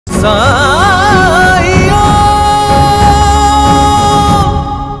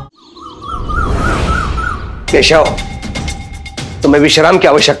केशव, तुम्हें विश्राम की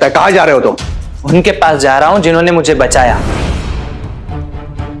आवश्यकता है। कहां जा रहे हो तुम? उनके पास जा रहा हूं जिन्होंने मुझे बचाया।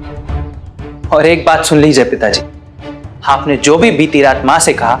 और एक बात सुन लीजिए पिताजी, आपने जो भी बीती रात मां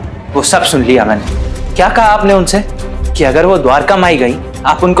से कहा वो सब सुन लिया मैंने। क्या कहा आपने उनसे कि अगर वो द्वारका माई गई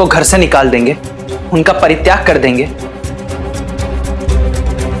आप उनको घर से निकाल देंगे, उनका परित्याग कर देंगे।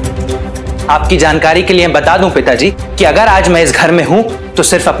 आपकी जानकारी के लिए बता दूं पिताजी कि अगर आज मैं इस घर में हूं तो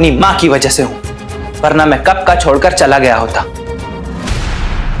सिर्फ अपनी मां की वजह से हूं, वरना मैं कब का छोड़कर चला गया होता।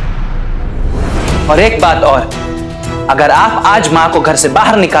 और एक बात और, अगर आप आज मां को घर से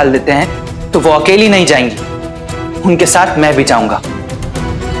बाहर निकाल देते हैं तो वो अकेली नहीं जाएंगी, उनके साथ मैं भी जाऊंगा।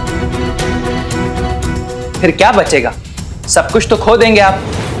 फिर क्या बचेगा? सब कुछ तो खो देंगे आप।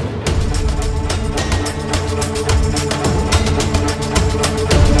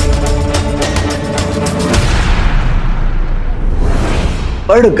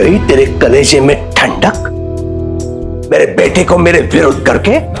 पड़ गई तेरे कलेजे में ठंडक। मेरे बेटे को मेरे विरुद्ध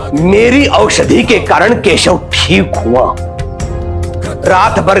करके मेरी औषधि के कारण केशव ठीक हुआ।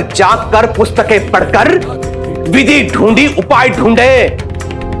 रात भर जाग कर पुस्तकें पढ़कर विधि ढूंढी, उपाय ढूंढे।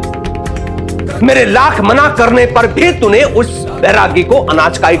 मेरे लाख मना करने पर भी तूने उस बैरागी को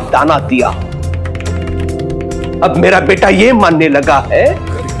अनाज का एक दाना दिया। अब मेरा बेटा यह मानने लगा है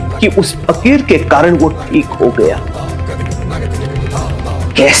कि उस फकीर के कारण वो ठीक हो गया।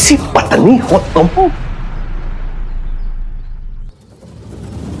 कैसी पत्नी हो तुम?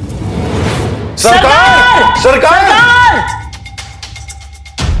 सरकार! सरकार!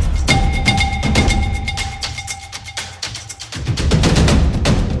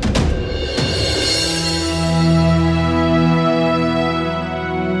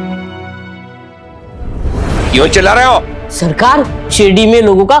 क्यों चिल्ला रहे हो? सरकार, शिरडी में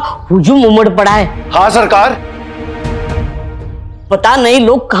लोगों का हुजूम उमड़ पड़ा है। हाँ सरकार। पता नहीं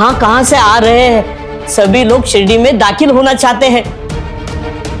लोग कहां कहां से आ रहे हैं। सभी लोग शिरडी में दाखिल होना चाहते हैं।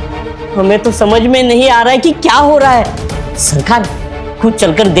 हमें तो समझ में नहीं आ रहा है कि क्या हो रहा है। सरकार, खुद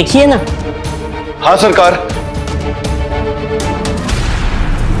चलकर देखिए ना। हाँ सरकार।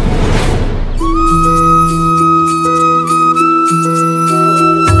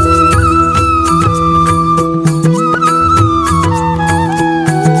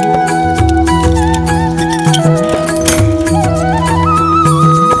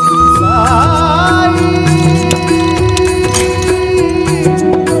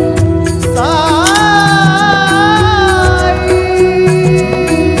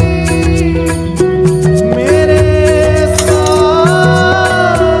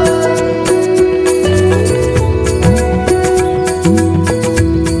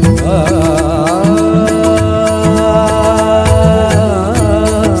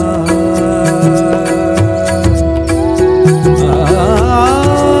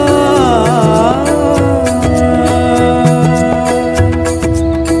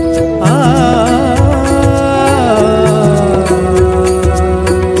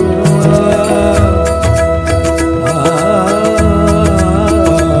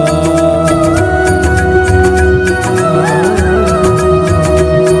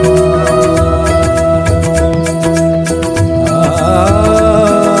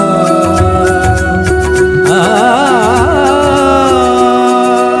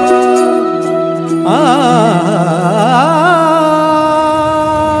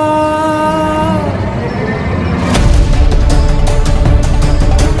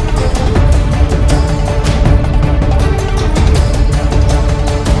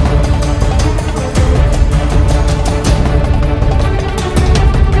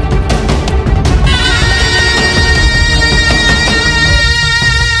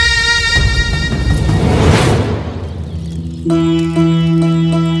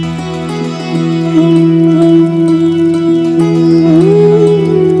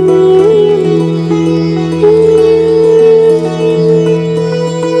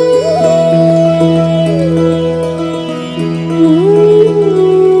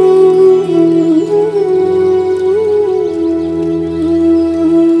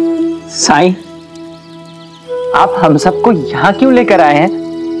 साईं, आप हम सबको यहाँ क्यों लेकर आए हैं?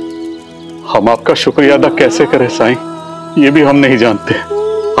 हम आपका शुक्रिया अदा कैसे करें साईं, ये भी हम नहीं जानते।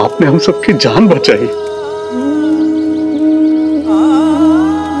 आपने हम सबकी जान बचाई।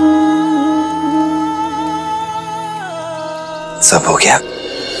 सब हो गया?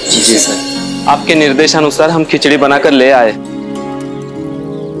 जी सर। आपके निर्देशानुसार हम खिचड़ी बनाकर ले आए।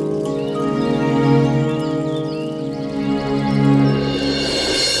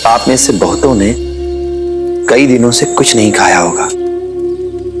 आप में से बहुतों ने कई दिनों से कुछ नहीं खाया होगा।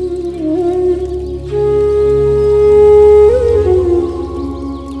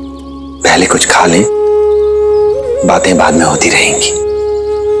 पहले कुछ खा लें, बातें बाद में होती रहेंगी।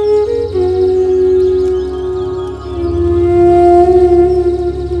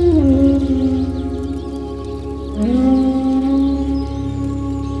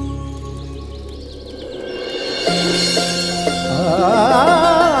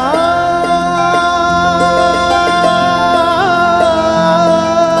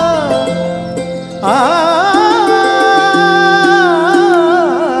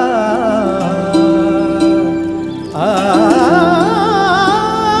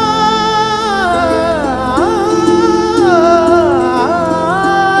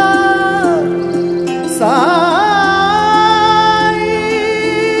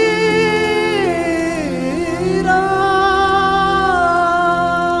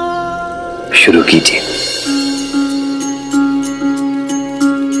 शुरू कीजिए।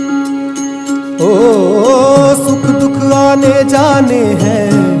 ओ सुख दुख आने जाने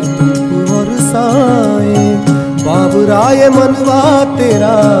हैं धूप और साए, बाबुराए मनवा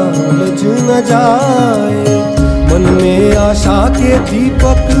तेरा उलझ न जाए। मन में आशा के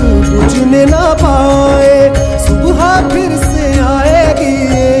दीपक बुझने ना पाए, सुबह फिर से आएगी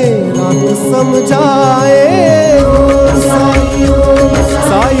रात समझाए। साई ओम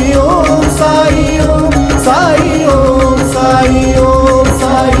साई ओम साई ओम साई ओम साई ओम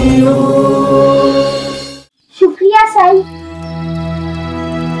साई ओम। शुक्रिया साई।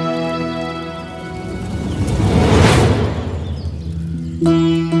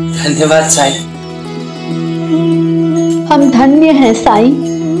 धन्यवाद साई। हम धन्य हैं साई,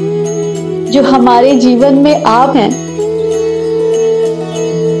 जो हमारे जीवन में आप हैं।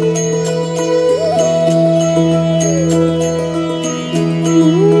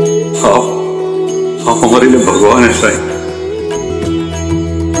 आप हमारे लिए भगवान है साई।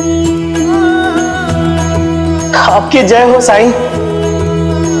 आपकी जय हो साई।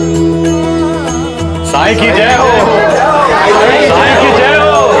 साई की जय हो, साई की जय हो, साई की जय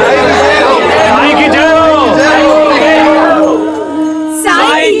हो, साई की जय हो,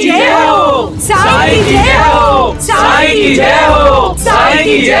 साई की जय हो, साई की जय हो, साई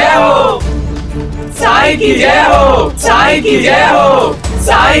की जय हो, साई की जय हो, साई की जय हो,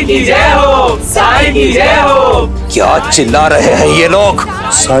 साई की जय हो, साई की जय हो। क्या चिल्ला रहे हैं ये लोग?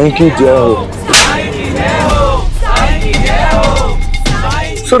 साई की जय हो।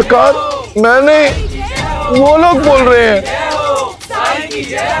 सरकार, मैंने वो लोग बोल रहे हैं।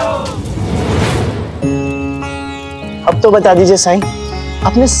 अब तो बता दीजिए साईं,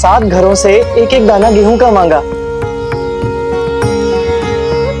 आपने 7 घरों से एक एक दाना गेहूं का मांगा,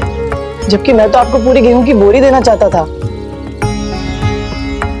 जबकि मैं तो आपको पूरी गेहूं की बोरी देना चाहता था।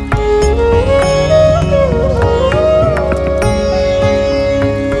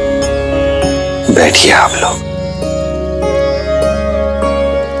 बैठिए आप लोग।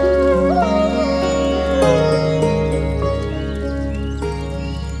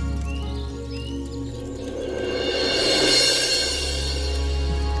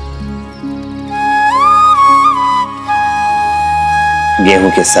 गेहूं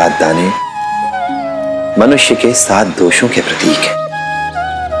के 7 दाने मनुष्य के 7 दोषों के प्रतीक हैं।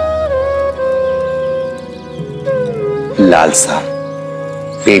 लालसा,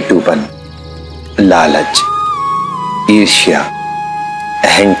 पेटूपन, लालच, ईर्ष्या,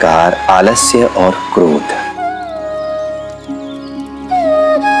 अहंकार, आलस्य और क्रोध।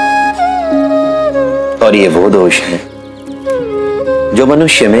 और ये वो दोष हैं जो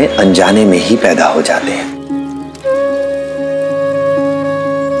मनुष्य में अनजाने में ही पैदा हो जाते हैं,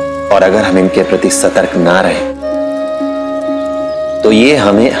 और अगर हम इनके प्रति सतर्क ना रहें तो ये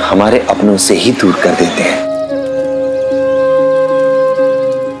हमें हमारे अपनों से ही दूर कर देते हैं।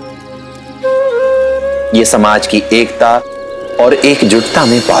 ये समाज की एकता और एकजुटता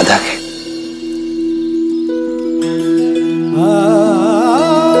में बाधक है।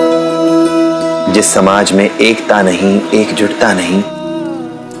 जिस समाज में एकता नहीं, एकजुटता नहीं,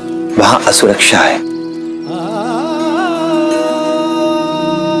 वहां असुरक्षा है।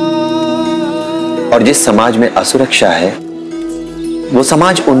 और जिस समाज में असुरक्षा है, वो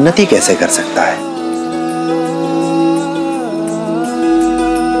समाज उन्नति कैसे कर सकता है?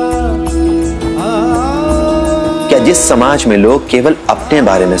 क्या जिस समाज में लोग केवल अपने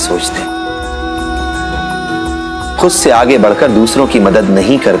बारे में सोचते, खुद से आगे बढ़कर दूसरों की मदद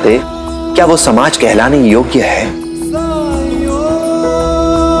नहीं करते, क्या वो समाज कहलाने योग्य है?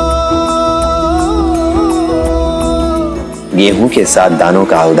 गेहूं के 7 दानों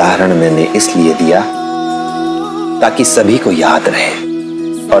का उदाहरण मैंने इसलिए दिया ताकि सभी को याद रहे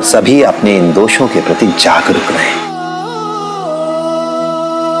और सभी अपने इन दोषों के प्रति जागरूक रहें।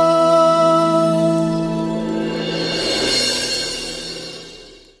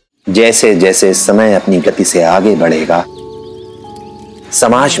 जैसे जैसे समय अपनी गति से आगे बढ़ेगा,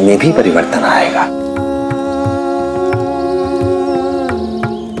 समाज में भी परिवर्तन आएगा।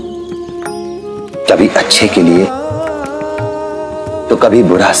 कभी अच्छे के लिए तो कभी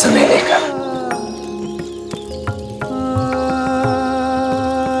बुरा समय लेकर।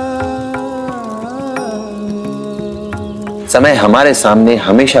 समय हमारे सामने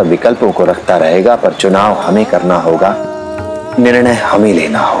हमेशा विकल्पों को रखता रहेगा, पर चुनाव हमें करना होगा, निर्णय हमें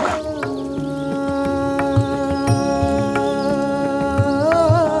लेना होगा।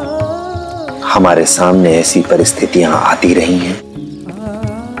 हमारे सामने ऐसी परिस्थितियां आती रही हैं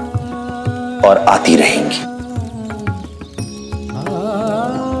और आती रहेंगी,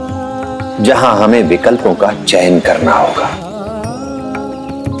 जहां हमें विकल्पों का चयन करना होगा।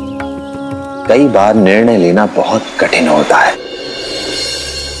 कई बार निर्णय लेना बहुत कठिन होता है,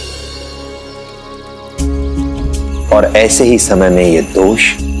 और ऐसे ही समय में ये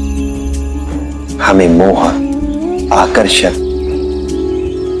दोष हमें मोहक, आकर्षक,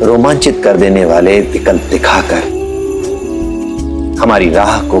 रोमांचित कर देने वाले विकल्प दिखाकर हमारी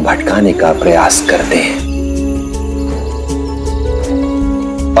राह को भटकाने का प्रयास करते हैं।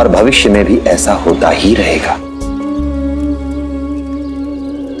 और भविष्य में भी ऐसा होता ही रहेगा।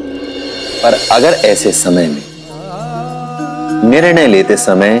 पर अगर ऐसे समय में निर्णय लेते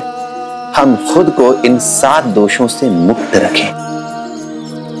समय हम खुद को इन 7 दोषों से मुक्त रखें,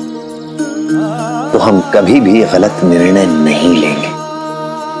 तो हम कभी भी गलत निर्णय नहीं लेंगे।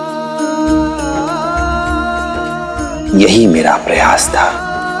 यही मेरा प्रयास था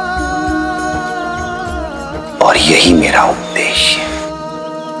और यही मेरा उद्देश्य।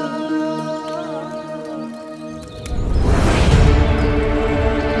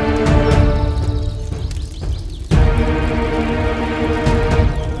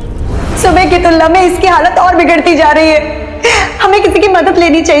 सुबह की तुलना में इसकी हालत और बिगड़ती जा रही है। हमें किसी की मदद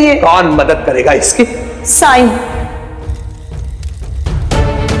लेनी चाहिए। कौन मदद करेगा इसकी? साईं।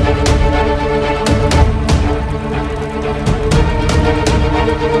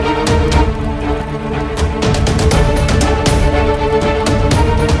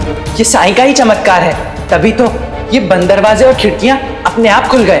 ये साईं का ही चमत्कार है, तभी तो ये बंद दरवाजे और खिड़कियां अपने आप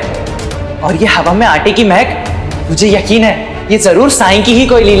खुल गए। और ये हवा में आटे की महक, मुझे यकीन है ये जरूर साईं की ही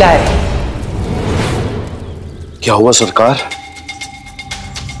कोई लीला है। क्या हुआ सरकार?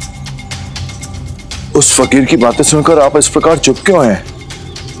 उस फकीर की बातें सुनकर आप इस प्रकार चुप क्यों हैं?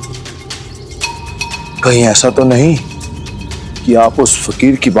 कहीं ऐसा तो नहीं कि आप उस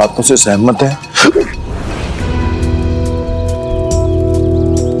फकीर की बातों से सहमत हैं?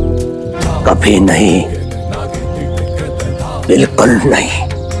 कभी नहीं, बिल्कुल नहीं।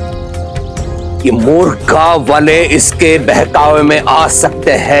 ये मूर्ख गांव वाले इसके बहकावे में आ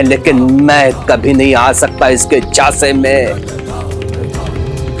सकते हैं, लेकिन मैं कभी नहीं आ सकता इसके झांसे में।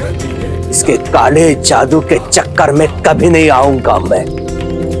 इसके काले जादू के चक्कर में कभी नहीं आऊंगा मैं।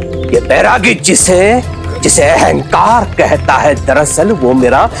 ये बैरागी जिसे अहंकार कहता है, दरअसल वो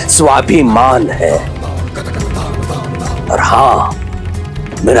मेरा स्वाभिमान है। और हाँ,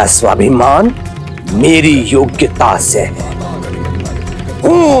 मेरा स्वाभिमान मेरी योग्यता से है।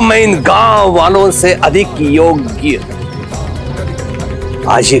 हूं मैं इन गांव वालों से अधिक योग्य।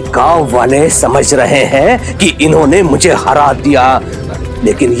 आज ये गांव वाले समझ रहे हैं कि इन्होंने मुझे हरा दिया,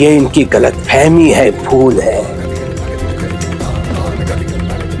 लेकिन ये इनकी गलतफहमी है, भूल है।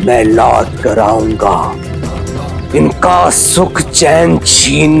 मैं लौट कर आऊंगा इनका सुख चैन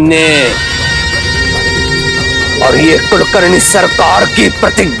छीनने। और ये कुलकर्णी सरकार की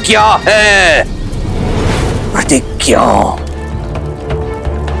प्रतिज्ञा है, प्रतिज्ञा।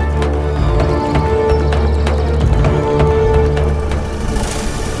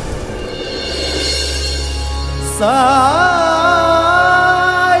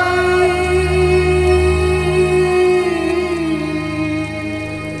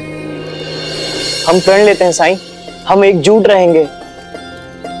 हम प्रण लेते हैं साईं, हम एकजुट रहेंगे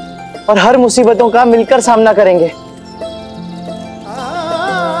और हर मुसीबतों का मिलकर सामना करेंगे।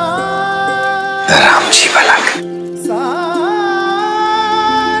 राम जी भला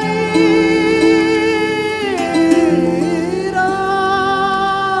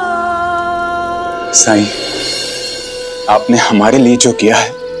साईं, आपने हमारे लिए जो किया है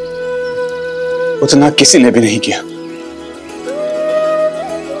उतना किसी ने भी नहीं किया।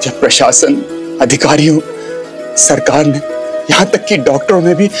 जब प्रशासन, अधिकारियों, सरकार ने, यहां तक कि डॉक्टरों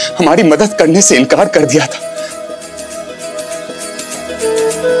ने भी हमारी मदद करने से इनकार कर दिया था,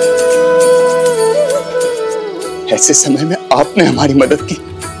 ऐसे समय में आपने हमारी मदद की।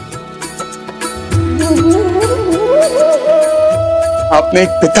 आपने एक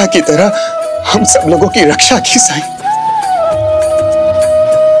पिता की तरह हम सब लोगों की रक्षा की साईं।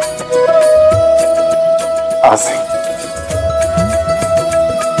 पास हैं।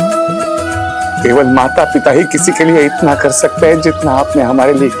 केवल माता पिता ही किसी के लिए इतना कर सकते हैं जितना आपने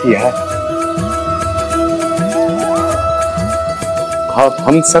हमारे लिए किया है। आप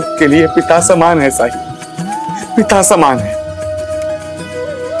हम सब के लिए पिता समान है साई, पिता समान है।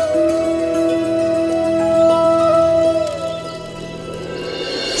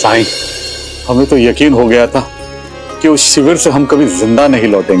 साई, हमें तो यकीन हो गया था कि उस शिविर से हम कभी जिंदा नहीं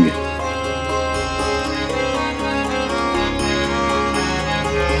लौटेंगे।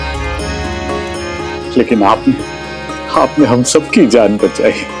 लेकिन आपने हम सबकी जान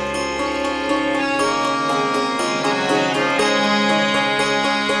बचाई।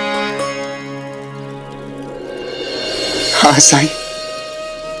 हाँ साईं,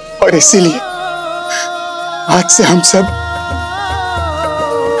 और इसीलिए आज से हम सब,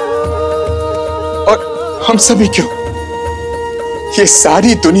 और हम सभी क्यों, ये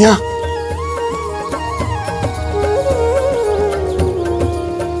सारी दुनिया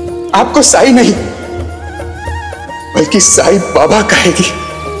आपको साईं नहीं बल्कि साई बाबा कहेगी।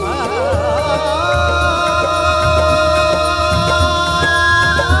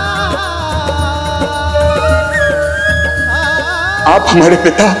 आप हमारे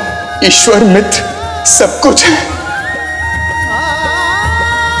पिता, ईश्वर, मित्र, सब कुछ हैं।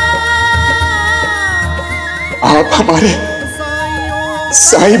 आप हमारे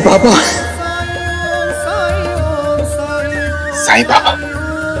साई बाबा, साई बाबा,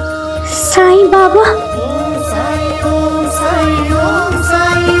 साई बाबा।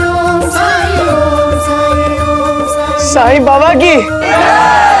 साई बाबा की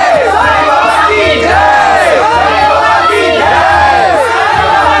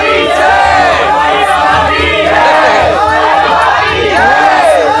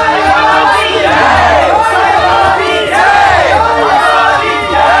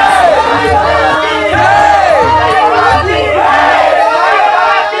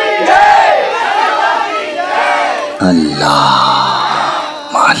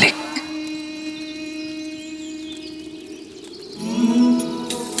मालिक।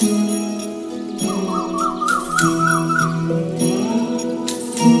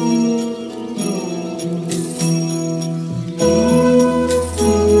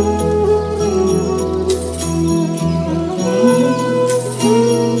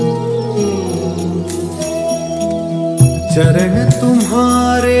 चरण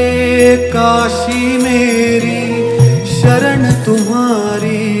तुम्हारे काशी मेरी, शरण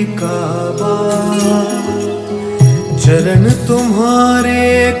तुम्हारी काबा। चरण तुम्हारे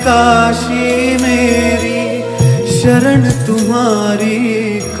काशी मेरी, शरण तुम्हारी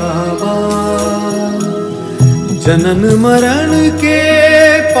काबा। जनन मरण के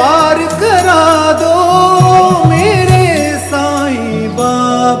पार करा दो मेरे साईं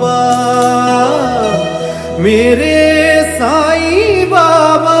बाबा, मेरे साईं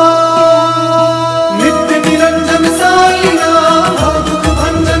बाबा। नित्य निरंजन साईं नाम, भव दुख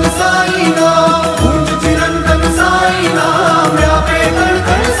भंजन साईं नाम, कुंज चिरंतन साईं नाम, व्यापे कण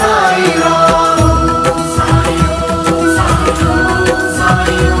कण साईं नाम। साईं ओम, साईं ओम,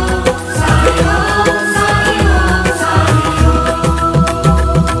 साईं ओम, साईं ओम, साईं ओम, साईं ओम।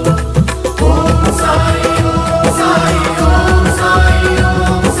 ओम साईं ओम, साईं ओम, साईं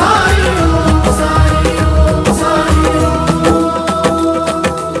ओम, साईं ओम, साईं ओम, साईं ओम।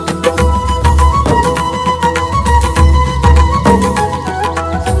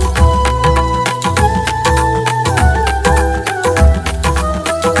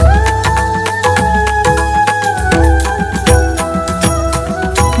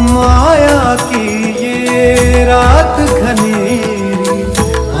 माया की ये रात घनेरी,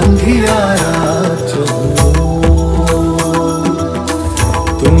 अंधियारा चलो,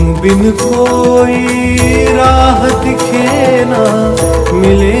 तुम बिन कोई राह दिखे ना,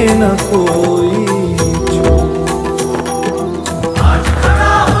 मिले न कोई जो। आज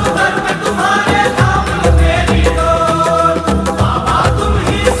खड़ा हूँ दर पे तुम्हारे, थाम मेरी डोर, बाबा तुम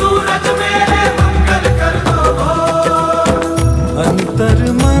ही सूरज मेरे, मंगल कर दो भोर। अंतर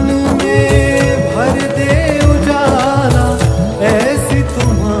मन में भर दे उजाला, ऐसी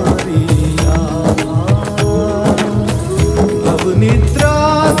तुम्हारी आभा। अब निद्रा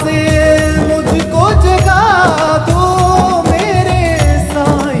से मुझको जगा दो मेरे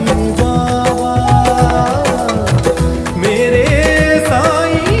साईं बाबा, मेरे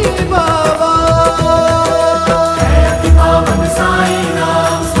साईं बाबा। है पावन साईं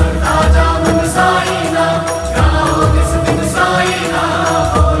नाम, स्मरता जामन साईं नाम, गाओ किस दिन साईं नाम,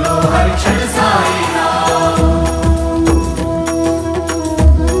 बोलो हर क्षण साईं नाम।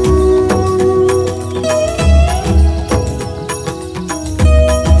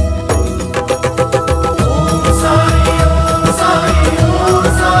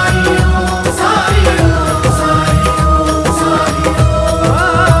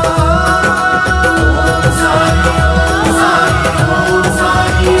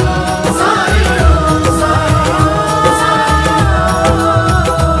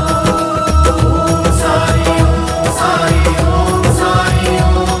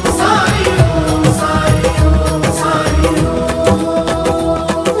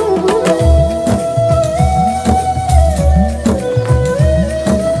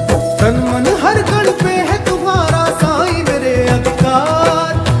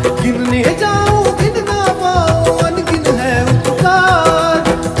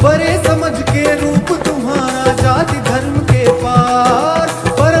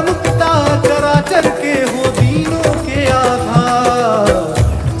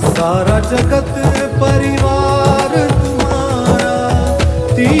 सारा जगत परिवार तुम्हारा,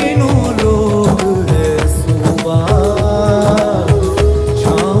 तीनों लोग है सुवार।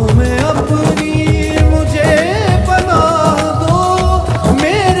 छाँव में अपनी मुझे बना दो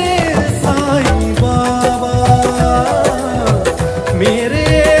मेरे साईं बाबा, मेरे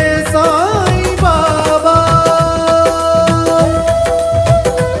साईं बाबा।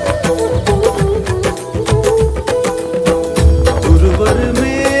 गुरुवर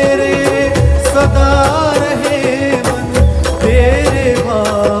मेरे सदा रहे मन तेरे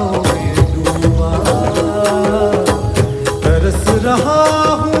भाव में डूबा। तरस रहा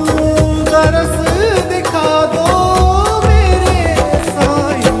हूँ दरस दिखा दो मेरे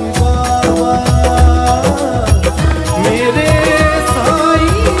साईं बाबा, मेरे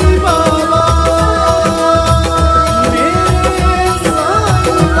साईं बाबा, मेरे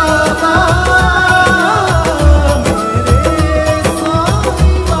साईं बाबा, मेरे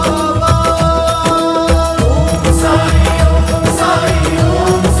साईं बाबा। ओम साई ओम साई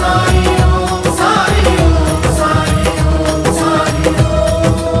ओम साई ओम साई ओम साई ओम साई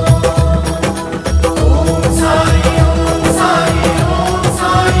ओम साई ओम साई ओम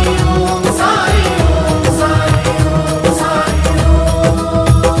साई ओम साई ओम साई ओम साई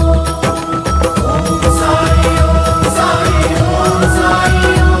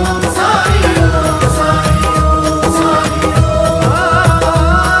ओम साई ओम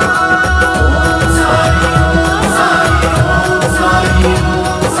साई ओम साई ओम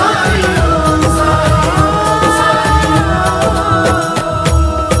साई ओम साई ओम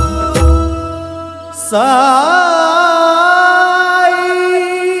Sai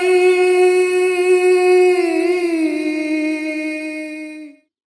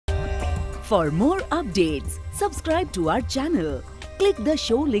For more updates, subscribe to our channel, click the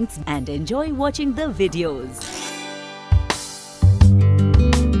show links and enjoy watching the videos.